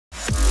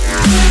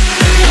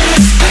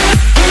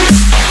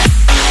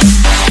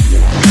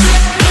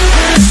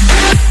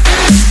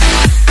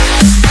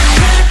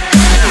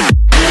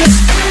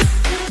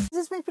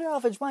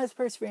Elvidge, my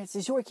perseverance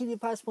is your key to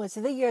possible.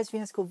 So thank you guys for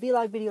this cool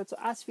vlog video. So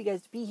ask you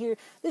guys to be here.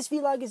 This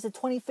vlog is the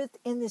 25th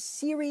in this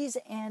series,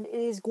 and it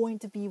is going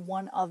to be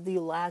one of the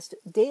last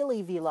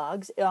daily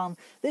vlogs.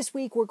 This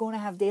week we're going to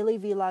have daily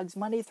vlogs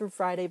Monday through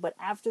Friday, but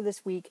after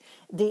this week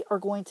they are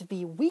going to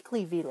be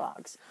weekly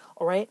vlogs.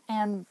 All right,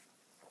 and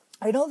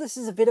I know this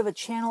is a bit of a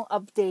channel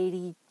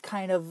updatey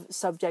kind of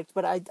subject,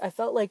 but I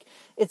felt like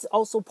it's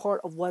also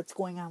part of what's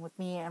going on with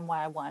me and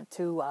why I want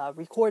to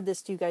record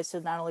this to you guys, so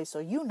not only so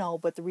you know,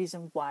 but the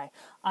reason why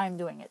I'm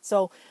doing it.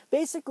 So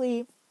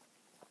basically,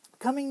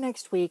 coming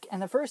next week, and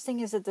the first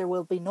thing is that there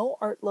will be no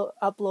art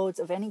uploads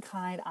of any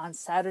kind on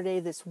Saturday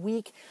this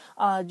week,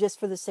 just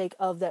for the sake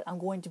of that I'm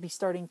going to be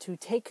starting to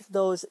take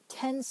those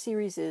 10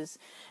 series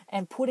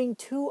and putting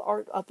 2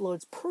 art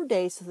uploads per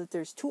day, so that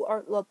there's 2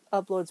 art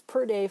uploads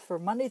per day for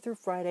Monday through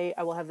Friday.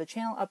 I will have the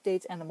channel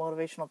updates and the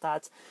motivational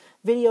thoughts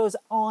videos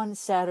on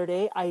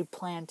Saturday. I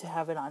plan to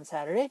have it on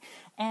Saturday,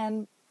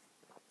 and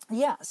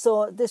yeah,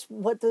 so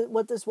what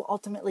this will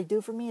ultimately do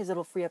for me is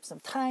it'll free up some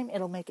time.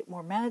 It'll make it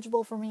more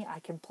manageable for me. I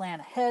can plan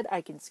ahead.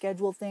 I can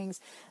schedule things.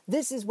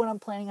 This is what I'm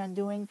planning on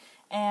doing.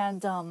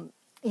 And,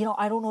 you know,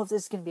 I don't know if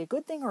this is going to be a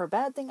good thing or a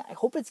bad thing. I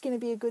hope it's going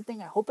to be a good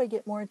thing. I hope I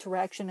get more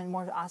interaction and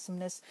more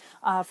awesomeness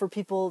for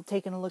people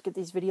taking a look at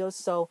these videos.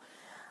 So,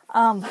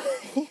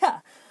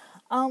 yeah.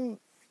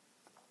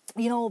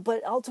 You know,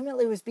 but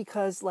ultimately it was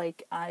because,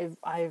 like, I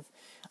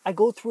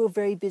go through a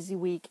very busy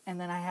week,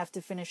 and then I have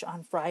to finish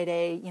on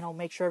Friday, you know,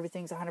 make sure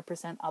everything's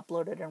 100%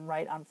 uploaded and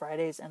right on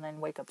Fridays, and then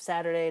wake up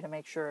Saturday to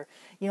make sure,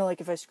 you know, like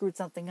if I screwed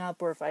something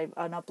up or if an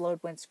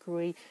upload went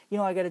screwy, you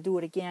know, I got to do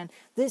it again.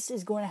 This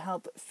is going to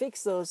help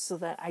fix those so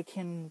that I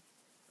can,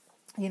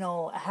 you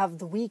know, have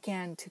the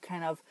weekend to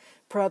kind of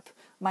prep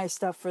my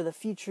stuff for the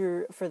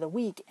future, for the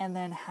week, and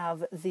then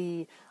have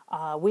the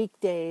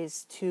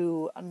weekdays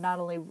to not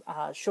only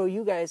show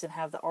you guys and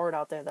have the art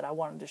out there that I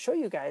wanted to show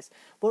you guys,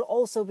 but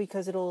also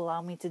because it'll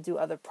allow me to do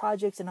other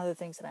projects and other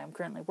things that I'm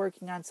currently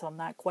working on, so I'm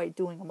not quite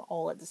doing them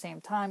all at the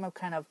same time. I'm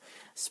kind of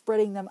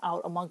spreading them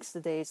out amongst the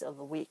days of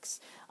the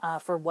weeks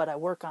for what I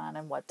work on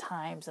and what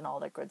times and all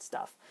that good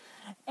stuff.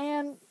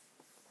 And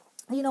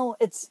you know,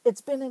 it's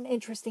been an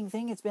interesting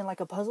thing. It's been like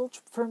a puzzle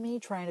for me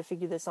trying to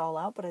figure this all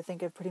out, but I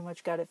think I've pretty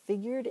much got it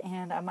figured,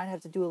 and I might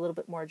have to do a little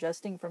bit more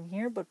adjusting from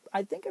here, but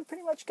I think I've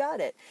pretty much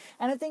got it.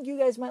 And I think you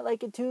guys might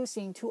like it too,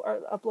 seeing 2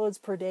 art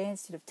uploads per day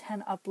instead of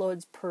 10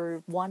 uploads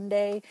per one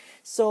day.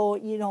 So,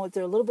 you know,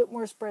 they're a little bit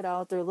more spread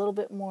out. They're a little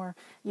bit more,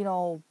 you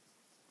know,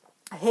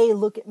 hey,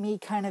 look at me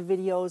kind of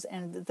videos,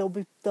 and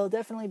they'll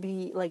definitely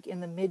be like in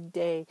the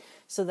midday,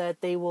 so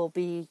that they will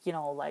be, you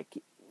know, like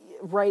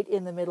right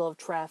in the middle of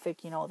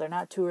traffic. You know, they're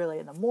not too early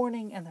in the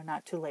morning and they're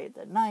not too late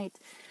at night.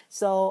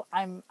 So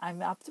I'm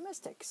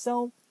optimistic.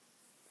 So,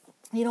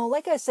 you know,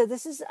 like I said,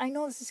 I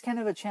know this is kind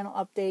of a channel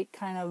update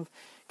kind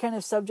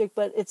of subject,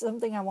 but it's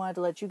something I wanted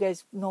to let you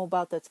guys know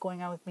about that's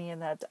going on with me,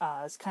 and that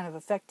is kind of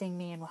affecting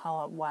me, and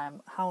how and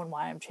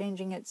why I'm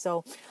changing it.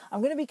 So I'm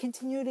going to be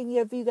continuing to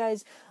give you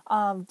guys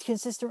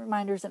consistent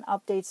reminders and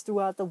updates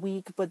throughout the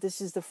week, but this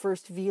is the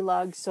first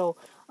vlog, so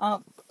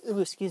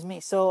excuse me.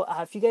 So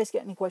if you guys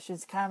get any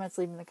questions, comments,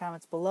 leave them in the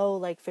comments below.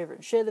 Like, favorite,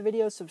 and share the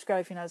video.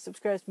 Subscribe if you're not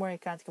subscribed. More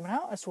content coming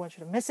out. I just don't want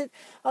you to miss it.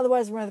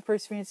 Otherwise, remember, the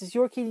perseverance is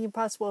your key to the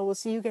impossible. I will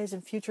see you guys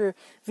in future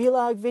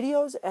vlog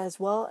videos, as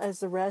well as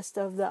the rest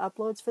of the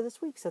uploads for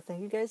this week. So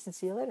thank you guys, and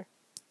see you later.